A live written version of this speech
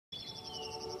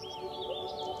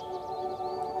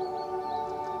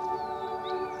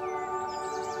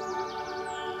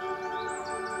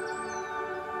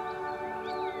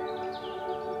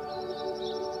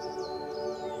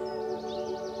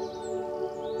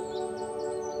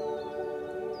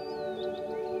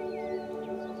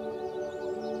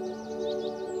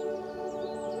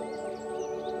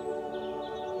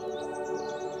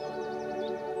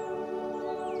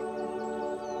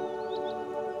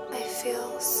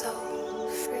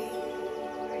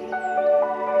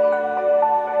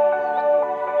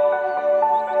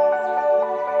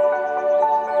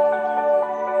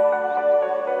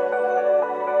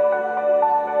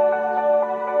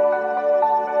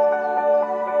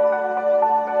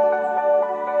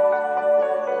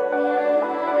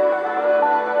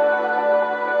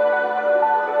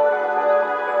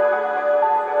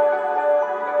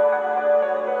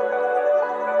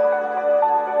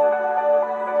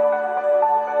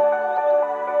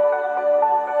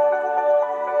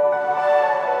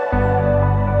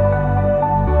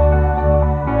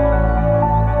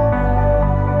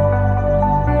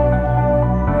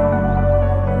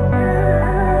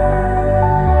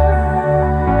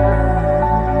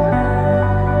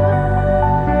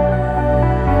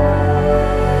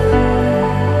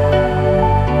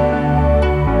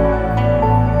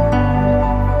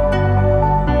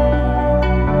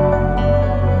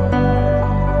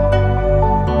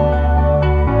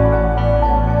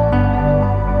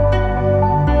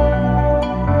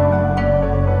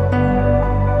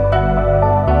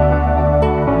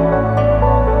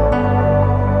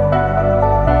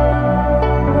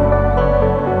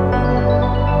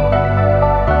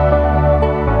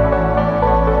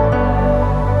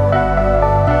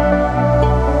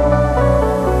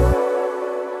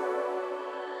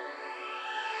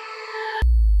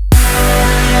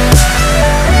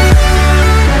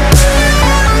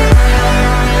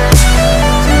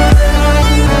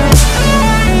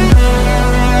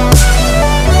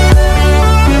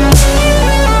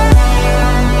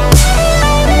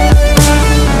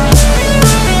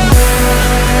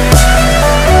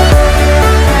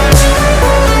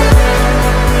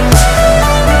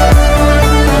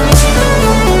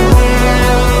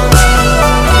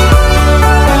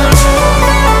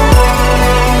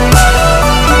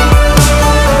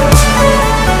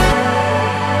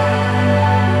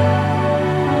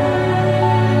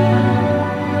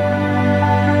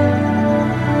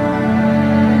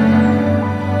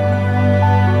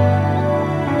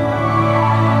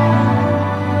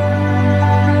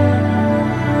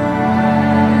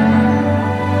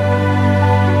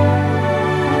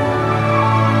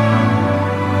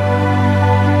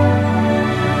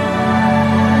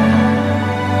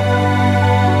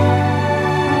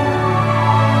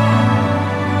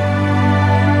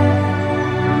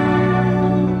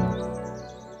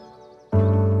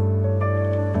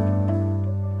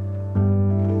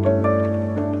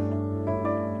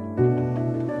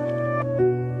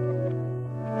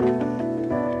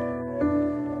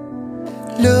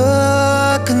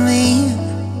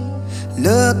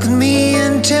Look at me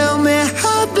and tell me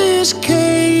how this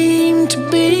came to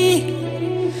be.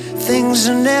 Things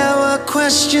are never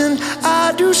questioned,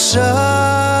 I do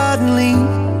suddenly.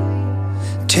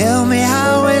 Tell me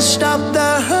how we stop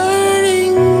the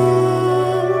hurting.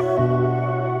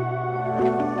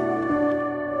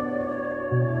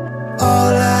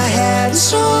 All I had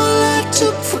is all I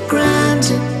took for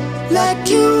granted, like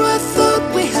you I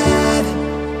thought we had.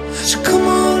 So come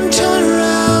on, turn around.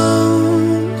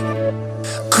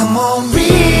 Come on,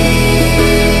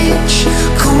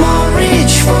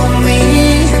 reach for me.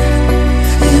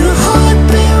 In a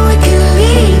heartbeat we can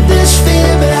leave this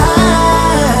fear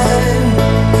behind.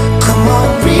 Come on,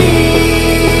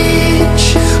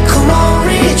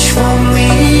 reach for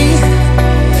me.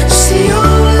 It's the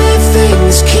only thing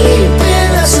that's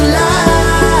keeping us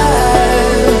alive.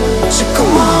 So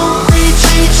come on, reach.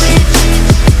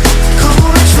 Come on,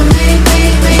 reach for me.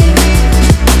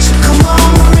 So come on,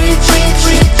 reach.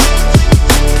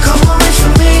 Come on, reach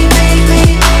for me.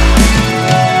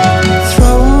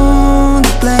 Throw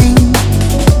the blame,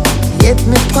 hit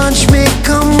me, punch me,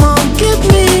 come on, give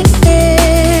me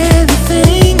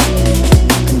anything.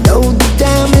 I know the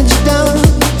damage done,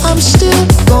 I'm still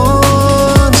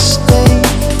gonna stay.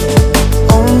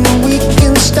 Only we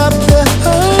can stop the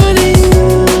hurting.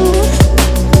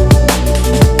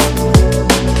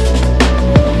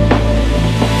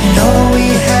 And all we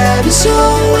had is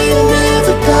all we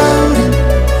never doubted.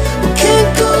 We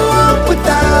can't go up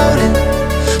without it,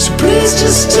 so please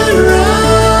just turn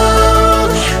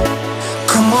around.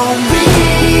 Come on,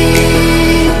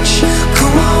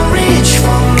 reach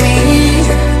for me.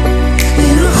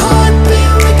 In a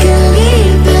heartbeat we can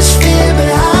leave this fear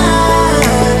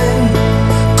behind.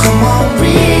 Come on,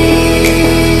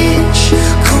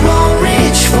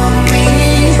 reach for me.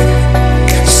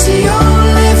 It's the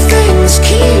only thing that's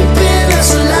keeping us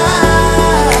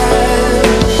alive.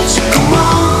 So come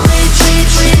on, reach.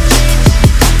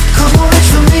 Come on, reach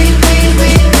for me.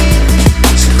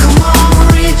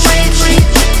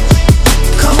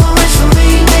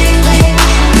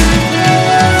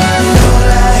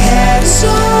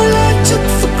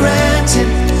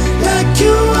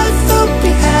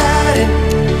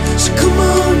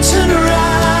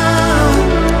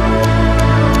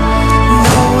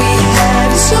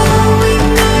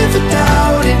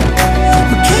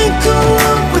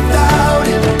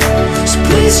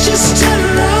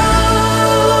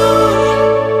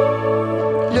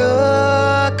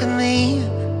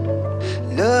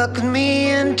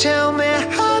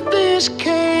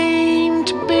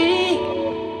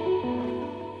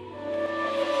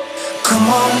 Come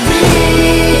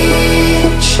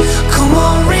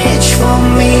on, reach for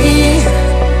me.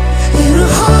 In a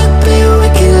heartbeat we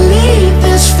can leave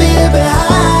this fear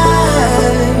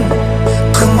behind.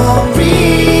 Come on,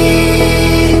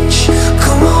 reach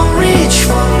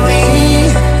for me.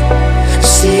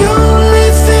 It's the only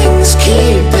thing's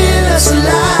keeping us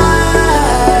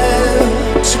alive.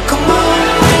 So come on,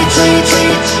 reach.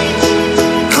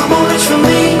 Come on, reach for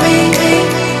me.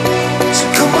 So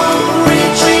come on,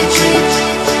 reach.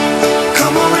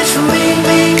 Come on, reach for me.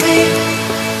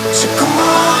 So come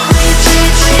on, reach.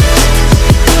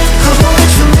 Come on,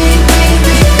 reach for me.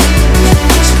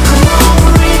 So come on,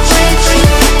 reach.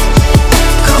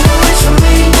 Come on, reach for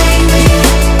me.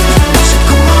 So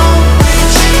come on,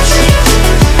 reach.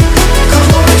 Come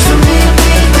on, reach for me.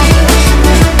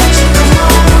 So come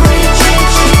on, reach.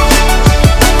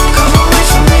 Come on,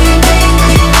 reach for me.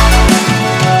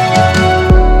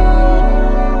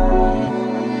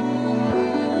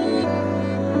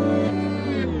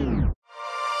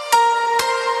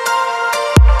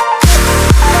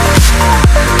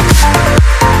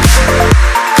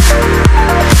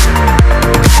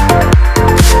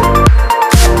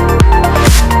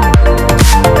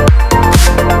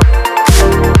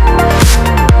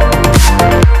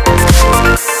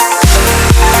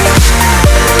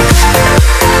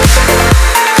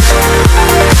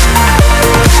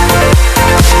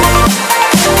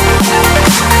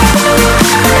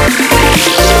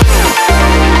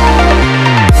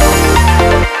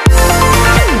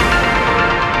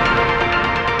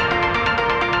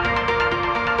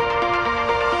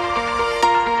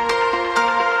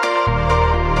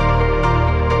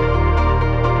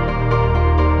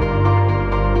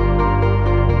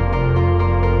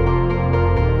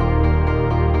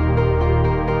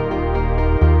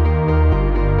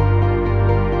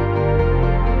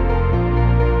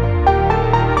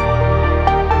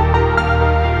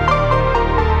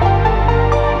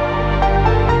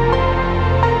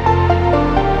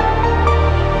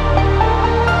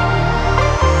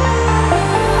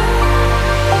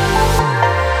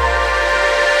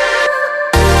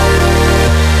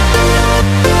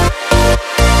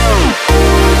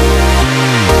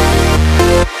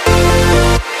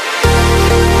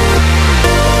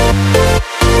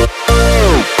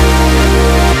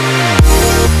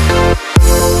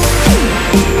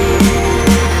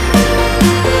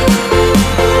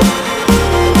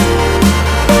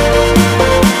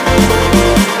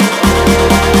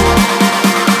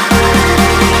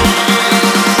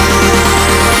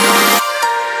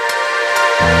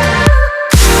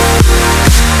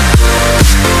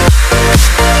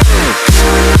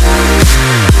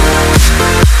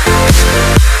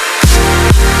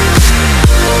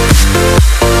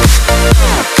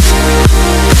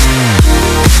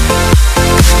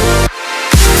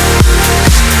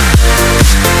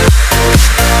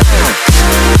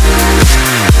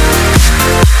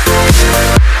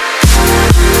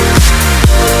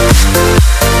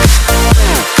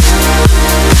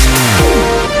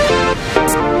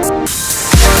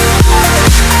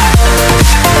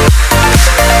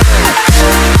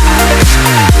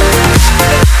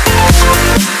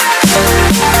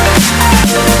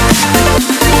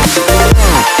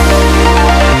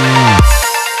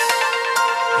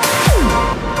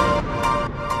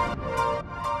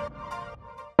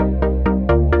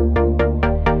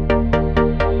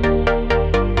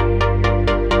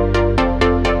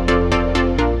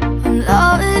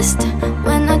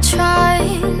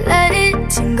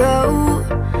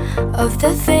 of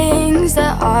the things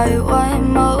that I want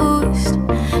most.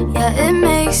 Yeah, it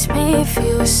makes me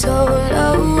feel so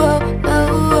low, low,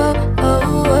 low,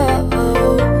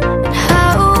 low. And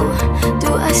how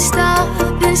do I stop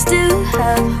and still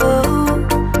have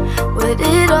hope? Where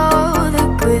did all the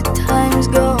good times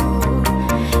go?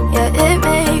 Yeah, it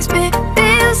makes me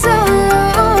feel so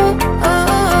low.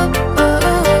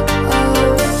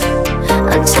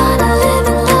 I'm trying to live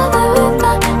in love with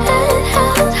my head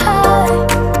held high.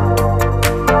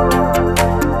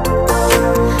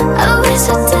 I wish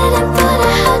I didn't, but I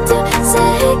had to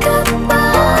say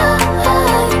goodbye.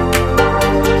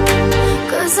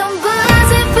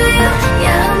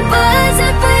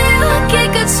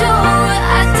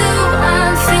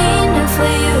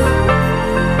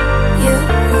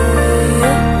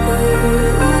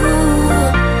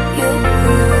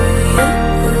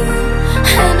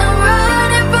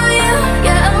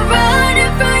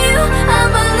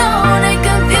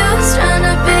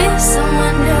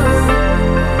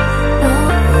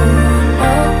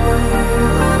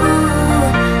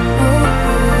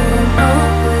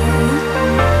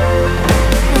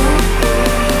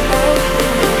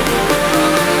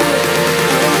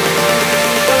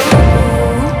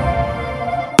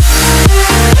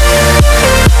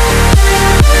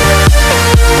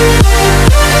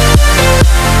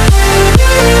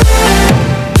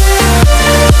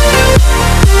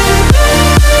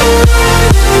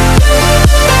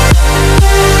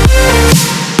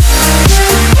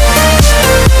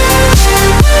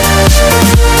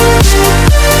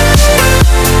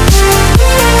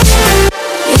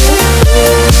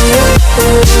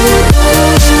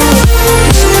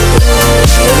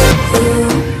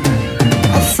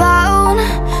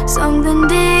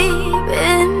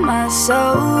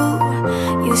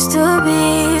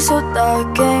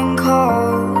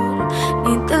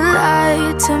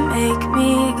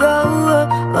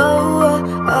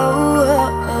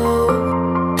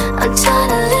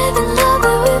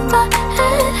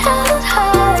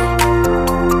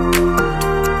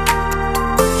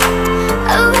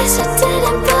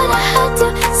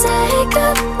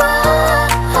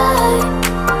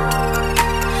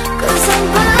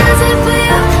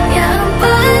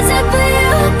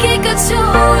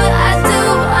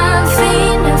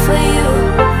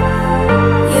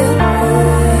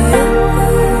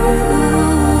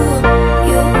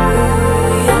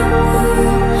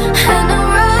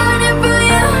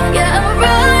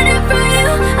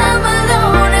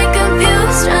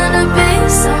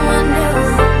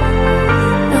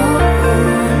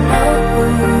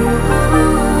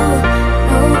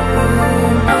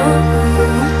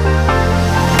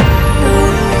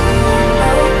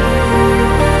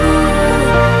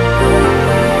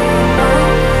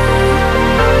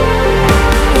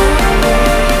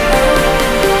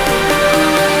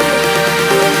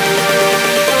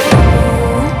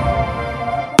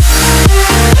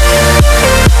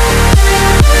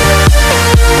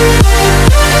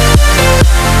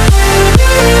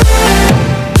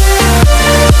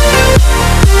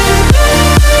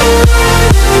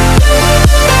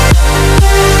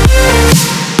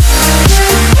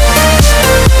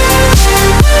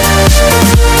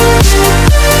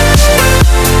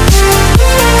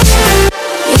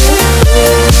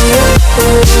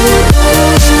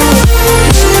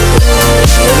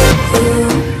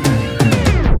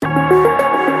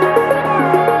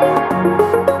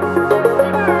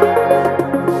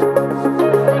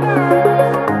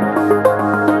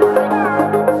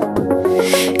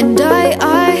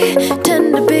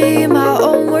 tend to be my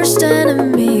own worst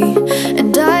enemy,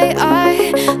 and I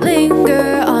linger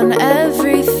on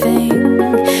everything.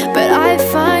 But I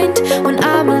find when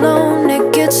I'm alone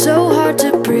it gets so hard to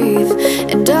breathe,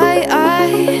 and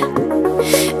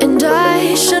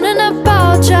I shouldn't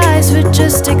apologize for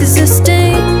just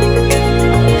existing.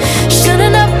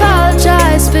 Shouldn't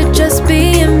apologize for just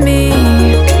being me.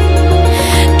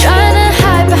 Trying to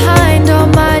hide behind all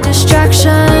my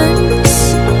distractions.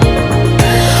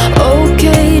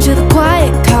 Okay till the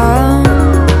quiet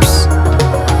comes.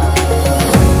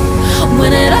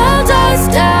 When it all dies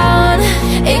down,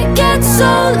 it gets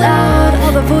so loud.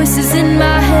 All the voices in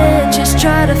my head just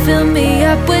try to fill me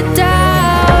up with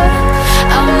doubt.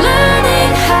 I'm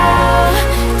learning how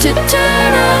to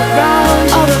turn around.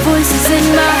 All the voices in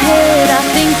my head, I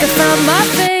think I found my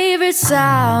favorite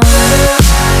sound.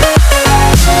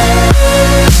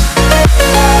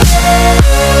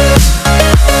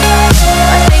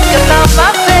 I think I found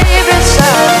my favorite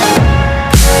sound.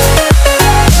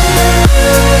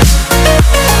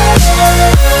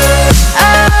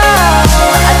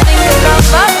 Oh, I think I found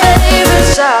my favorite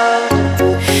sound.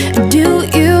 Do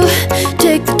you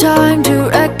take the time to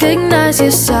recognize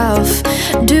yourself?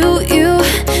 Do you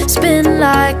spin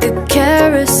like a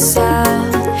carousel?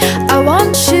 I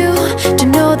want you to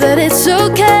know that it's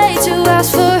okay to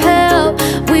ask for help.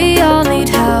 We all need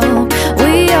help,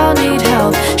 we all need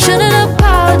help. Shouldn't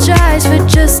apologize for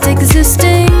just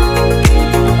existing.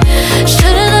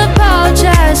 Shouldn't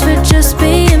apologize for just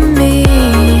being me.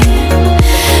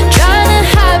 Trying to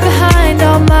hide behind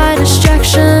all my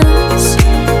distractions.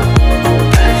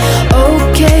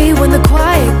 Okay when the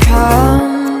quiet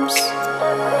comes.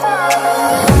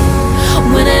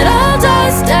 When it all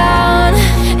dies down,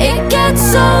 it gets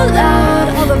so loud.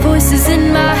 All the voices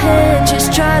in my head just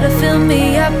try to fill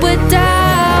me up with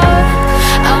doubt.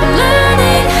 I'm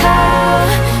learning how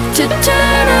to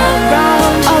turn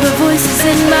around. All the voices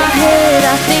in my head,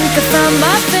 I think I found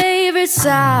my favorite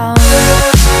sound.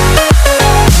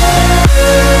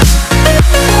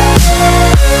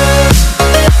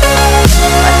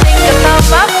 I think I found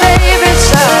my favorite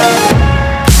sound.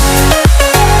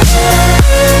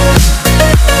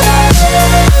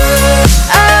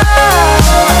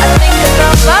 Oh, I think I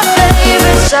found my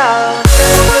favorite sound.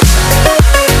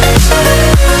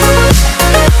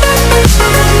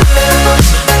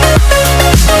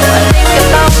 I think I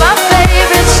found my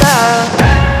favorite sound.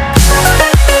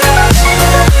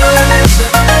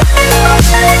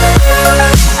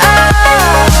 Oh,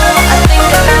 I think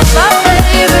I found my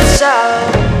favorite sound.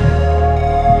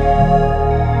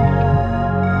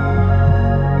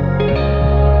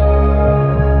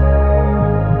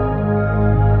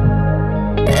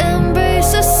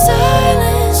 Embrace the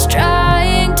silence,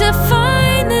 trying to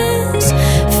find this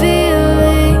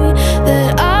feeling that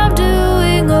I'm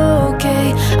doing okay.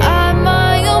 I'm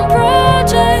my own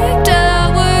project, a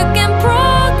work in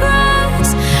progress.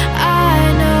 I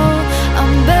know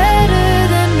I'm better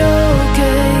than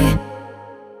okay.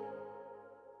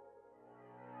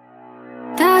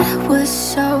 That was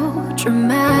so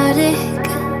dramatic.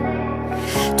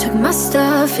 Took my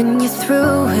stuff and you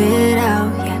threw it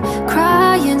out, yeah.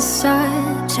 Crying's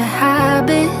such a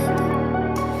habit,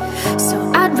 so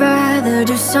I'd rather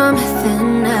do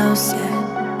something else,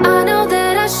 yeah. I know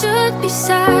that I should be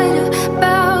sad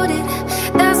about it.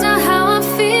 That's not how I'm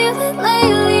feeling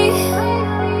lately.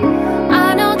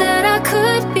 I know that I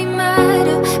could be mad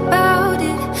about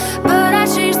it, but I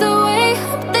changed the way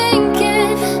I'm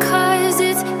thinking. 'Cause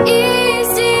it's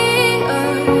easier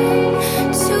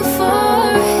to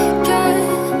forget.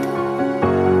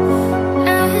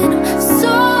 And I'm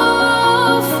so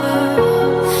over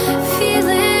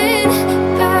feeling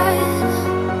bad.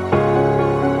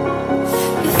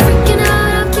 You're freaking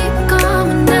out, I'll keep calm,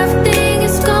 and everything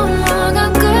is going wrong.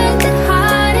 I'm good at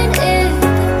hiding it.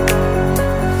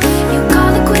 You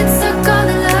call it quits, I call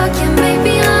it luck. Yeah,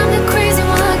 maybe I'm the crazy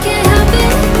one, can't help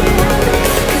it.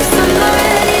 'Cause I'm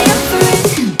already up for it.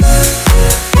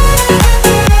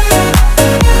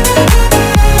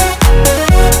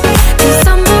 'Cause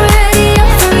I'm already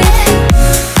up for it.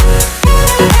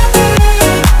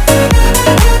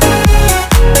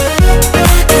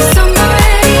 'Cause I'm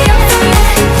already up for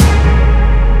it.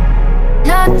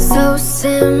 Not so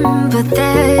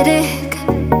sympathetic.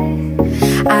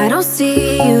 I don't see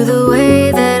you the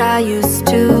way that I used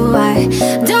to. I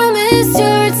don't miss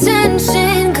your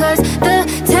attention, 'cause the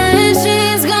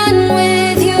tension's gone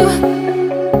with you.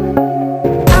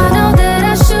 I know that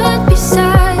I should be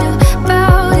sad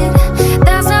about it.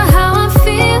 That's not how I'm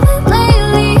feeling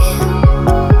lately.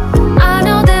 I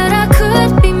know that I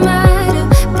could be mad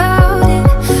about it,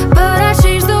 but I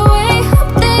changed the way I'm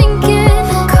thinking.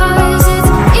 'Cause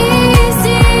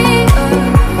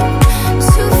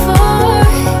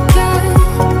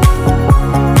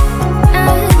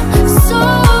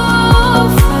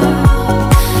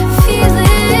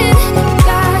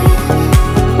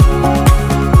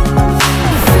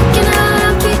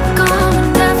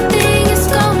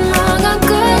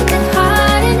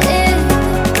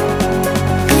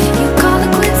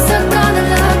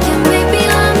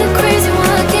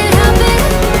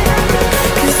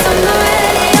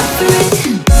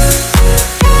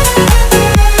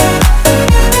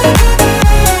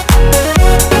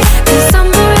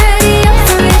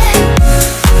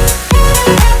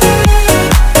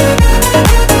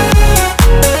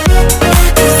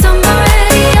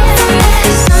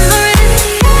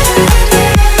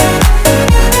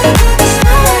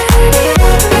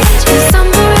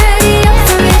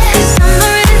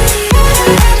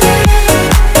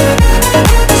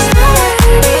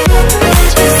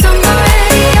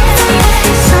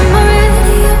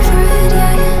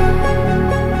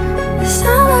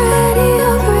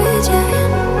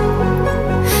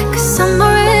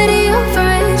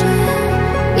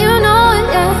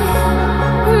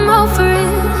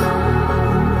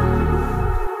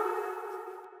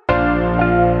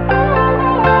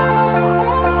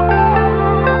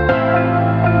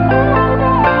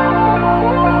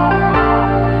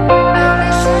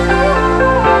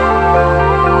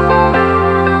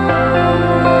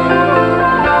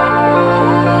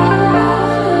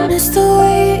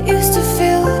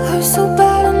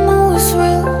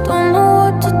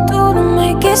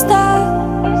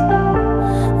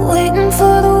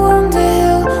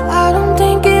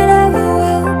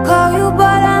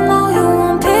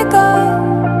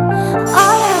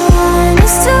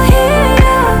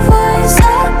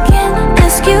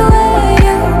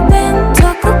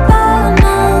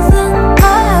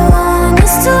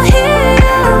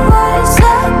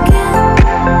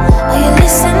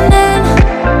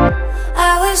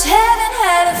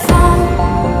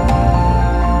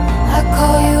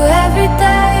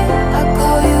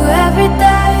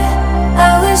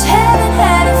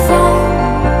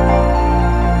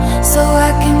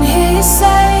you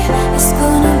say it's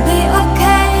gonna be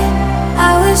okay.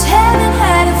 I wish heaven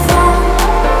had a phone.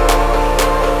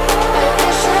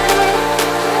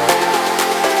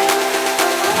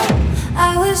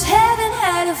 I wish heaven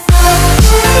had a phone.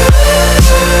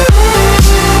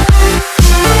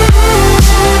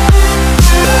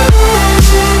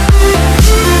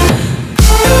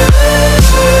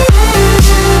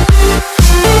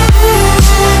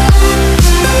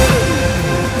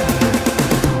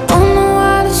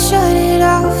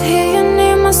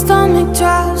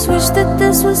 Wish that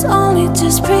this was only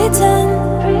just pretend.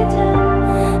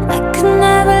 I could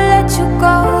never let you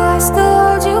go, I still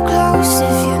hold you close.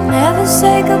 If you never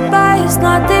say goodbye, it's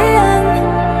not the end.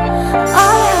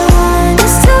 All I want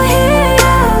is to hear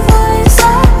your voice. I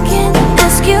can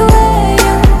ask you where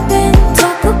you've been,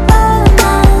 talk about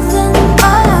nothing.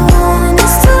 All I want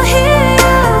is to hear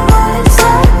your voice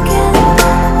again.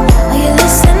 Are you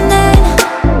listening?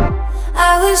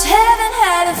 I wish heaven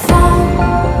had a phone.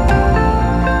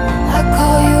 I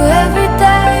call you every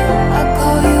day, I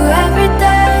call you every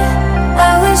day.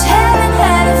 I wish heaven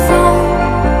had a phone,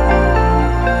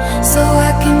 so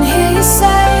I can hear you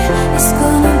say it's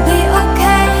gonna be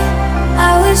okay.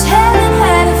 I wish heaven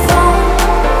had a phone.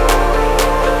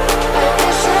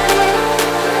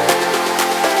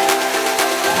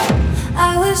 I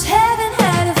wish heaven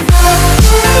had a phone.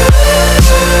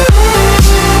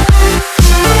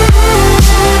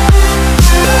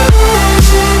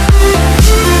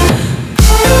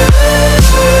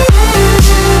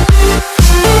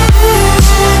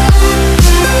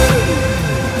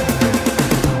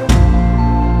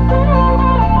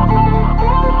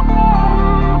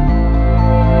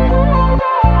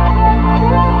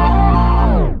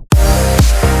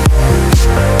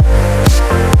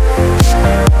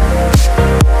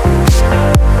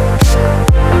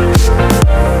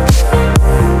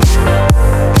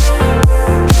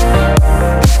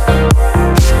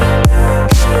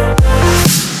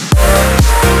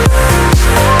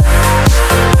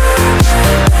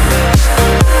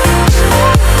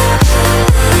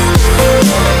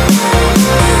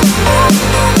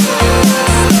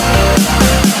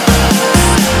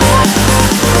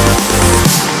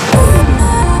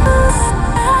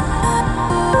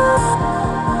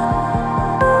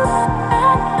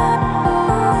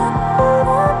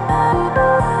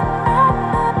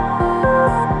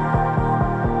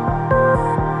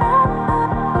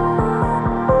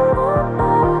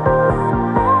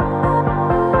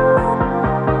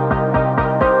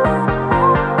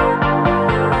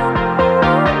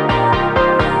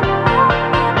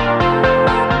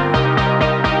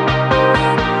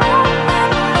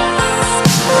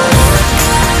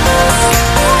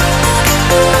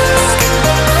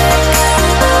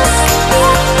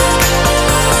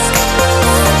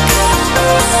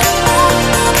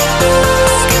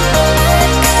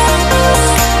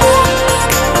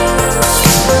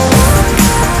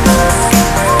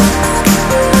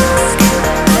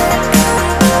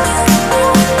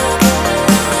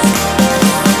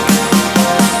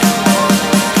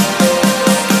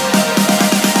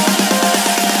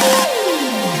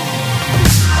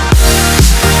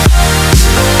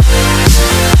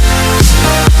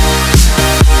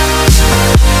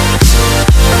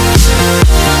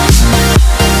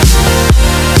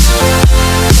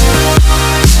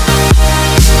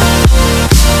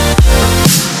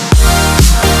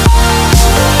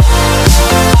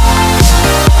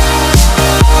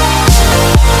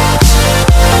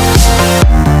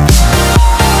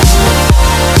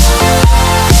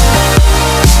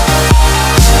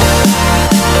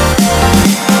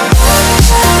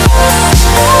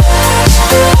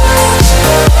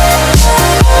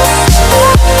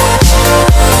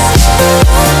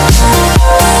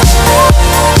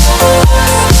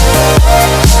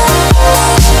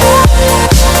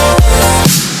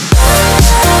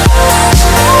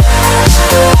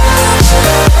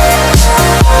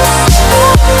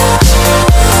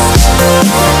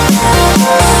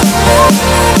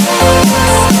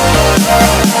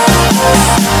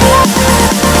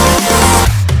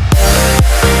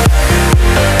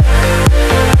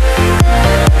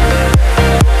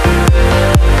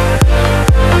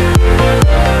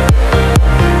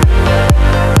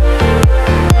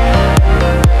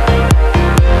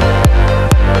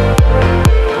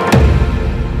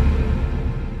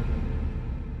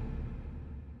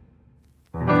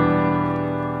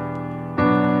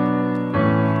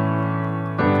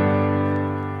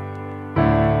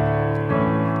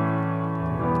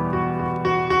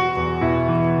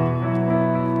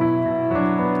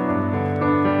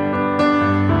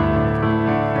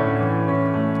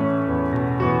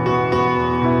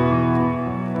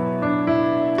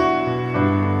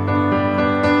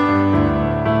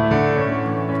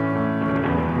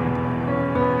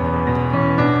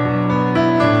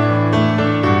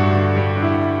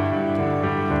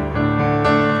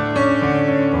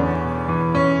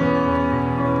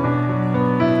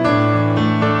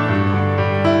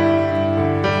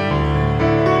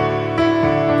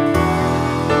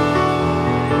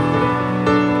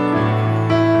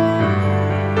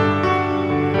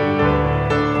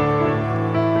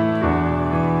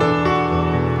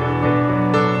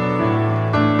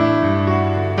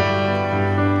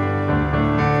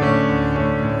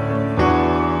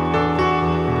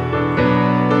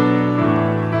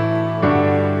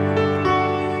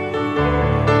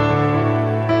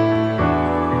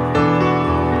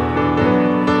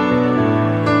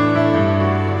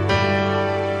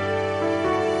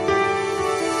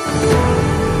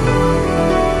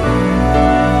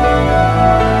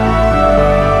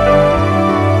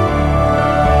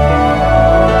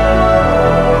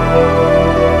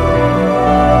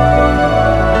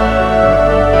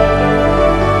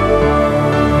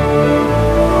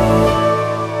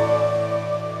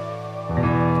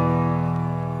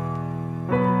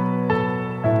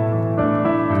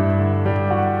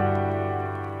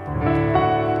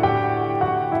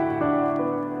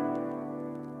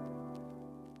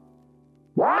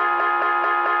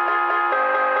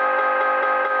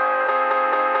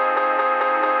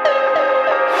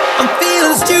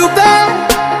 feeling stupid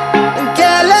and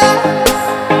careless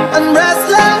and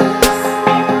restless.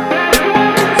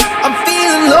 I'm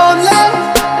feeling lonely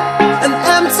and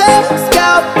empty,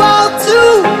 scalpel to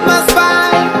my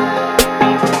spine.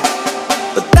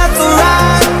 But that's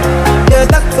alright, yeah,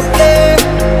 that's okay,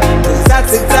 'cause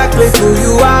that's exactly who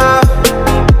you are.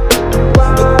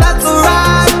 But that's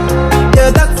alright, yeah,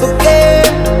 that's okay,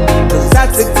 'cause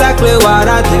that's exactly what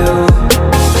I do.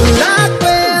 Like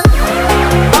when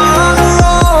on a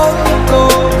roller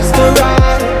coaster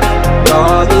ride,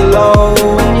 you're the low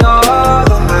and you're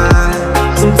the high.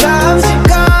 Sometimes you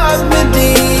got me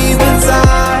deep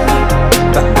inside,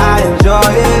 but I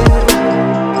enjoy it.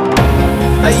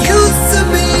 I used to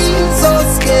be so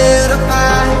scared of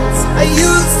heights. I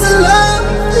used to love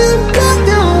in black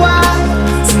and white.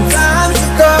 Sometimes you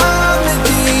got me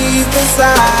deep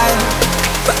inside,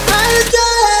 but I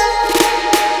enjoy it.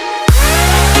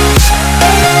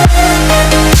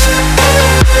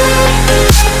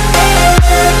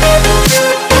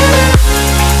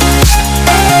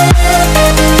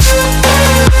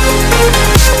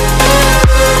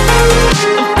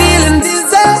 I'm feeling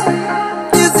dizzy,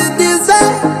 dizzy, dizzy.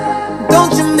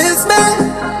 Don't you miss me?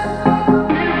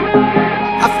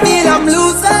 I feel I'm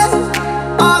losing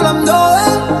all I'm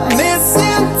knowing,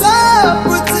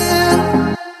 misinterpreting.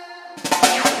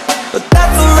 But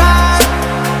that's alright,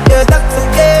 yeah, that's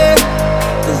okay,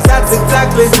 'cause that's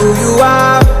exactly who you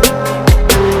are.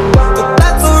 But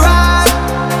that's alright,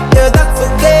 yeah, that's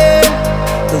okay,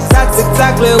 'cause that's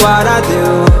exactly what I do.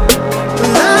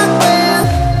 Like when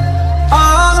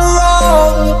on a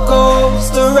roller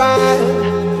coaster ride,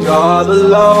 you're the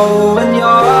low and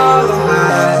you're the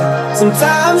high.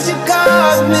 Sometimes you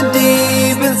got me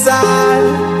deep inside,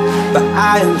 but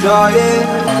I enjoy it.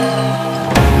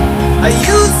 I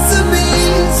used to be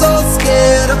so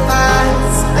scared of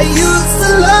heights. I used to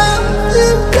love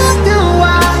in black